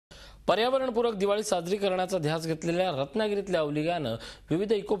पर्यावरणपूरक दिवाळी साजरी करण्याचा ध्यास घेतलेल्या रत्नागिरीतल्या अवलिगानं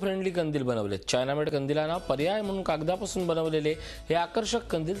विविध इको फ्रेंडली कंदील बनवले। चायनामेड कंदिलांना पर्याय म्हणून कागदापासून बनवलेले हे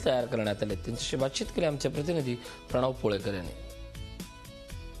आकर्षक कंदील तयार करण्यात आले। त्यांच्याशी बातचीत केली आमचे प्रतिनिधी प्रणव पोळेकर यांनी।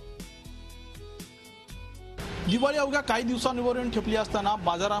 दिवाळी अवघ्या काही दिवसांवर ठेपली असताना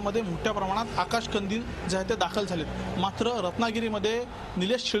बाजारामध्ये मोठ्या प्रमाणात आकाश कंदील जे आहेत ते दाखल झालेत। मात्र रत्नागिरीमध्ये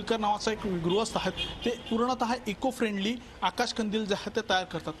निलेश शिळकर नावाचा एक गृहस्थ आहेत, ते पूर्णतः इको फ्रेंडली आकाश कंदील जे आहेत ते तयार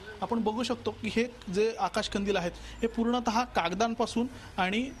करतात। आपण बघू शकतो की हे जे आकाश कंदील आहेत हे पूर्णतः कागदांपासून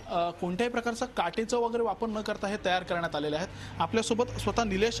आणि कोणत्याही प्रकारचा काटेचा वगैरे वापर न करता हे तयार करण्यात आलेले आहेत। आपल्यासोबत स्वतः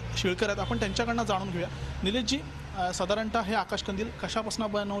निलेश शिळकर आहेत, आपण त्यांच्याकडून जाणून घेऊया। निलेशजी, साधारणतः हे आकाश कंदील कशापासून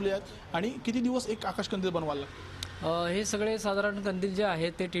बनवले आहेत आणि किती दिवस एक आकाश कंदील बनवायला लागतं? हे सगळे साधारण कंदील जे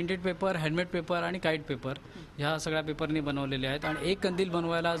आहेत ते टिंटेड पेपर, हँडमेड पेपर आणि काईट पेपर ह्या सगळ्या पेपरने बनवलेले आहेत आणि एक कंदील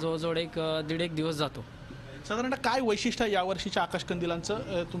बनवायला जवळजवळ दीड एक दिवस जातो। साधारणतः काय वैशिष्ट्य आहे यावर्षीच्या आकाश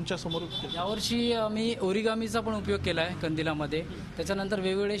कंदिलांचं तुमच्या समोर? यावर्षी आम्ही ओरिगामीचा पण उपयोग केला आहे कंदिलामध्ये। त्याच्यानंतर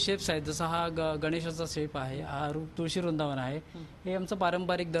वेगवेगळे शेप्स आहेत, जसा हा गणेशाचा शेप आहे, हा तुळशी वृंदावन आहे, हे आमचं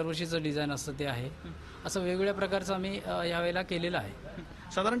पारंपरिक दरवर्षीचं डिझाईन असतं ते आहे। असं वेगवेगळ्या प्रकारचं आम्ही यावेळेला केलेलं आहे।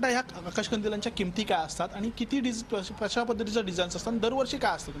 साधारणतः ह्या आकाश कंदिलांच्या किमती काय असतात आणि किती कशा पद्धतीचं डिझाईन्स असतात? दरवर्षी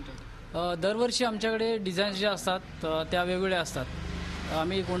काय असतं तुमच्याकडे? दरवर्षी आमच्याकडे डिझाईन्स ज्या असतात त्या वेगवेगळ्या असतात।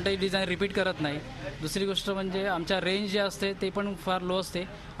 आम्ही कोणताही डिझाईन रिपीट करत नाही। दुसरी गोष्ट म्हणजे आमच्या रेंज जे असते ते पण फार लो असते,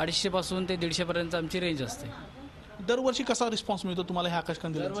 250 पासून ते 150 पर्यंत आमची रेंज असते। दरवर्षी कसा रिस्पॉन्स मिळतो तुम्हाला ह्या आकाश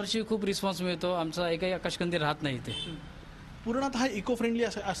कंदील? दरवर्षी खूप रिस्पॉन्स मिळतो, आमचा एकही आकाश कंदील राहत नाही इथे। पूर्णतः इको फ्रेंडली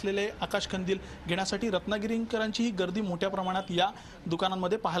असलेले आकाश कंदील घेण्यासाठी रत्नागिरीकरांची ही गर्दी मोठ्या प्रमाणात या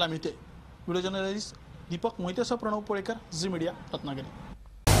दुकानांमध्ये पाहायला मिळते। Video journalist Deepak मोहितेसह Pranab Polekar, Zee media, Ratnagiri.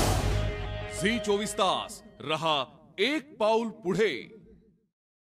 Zee 24 तास रहा एक पाऊल पुढे।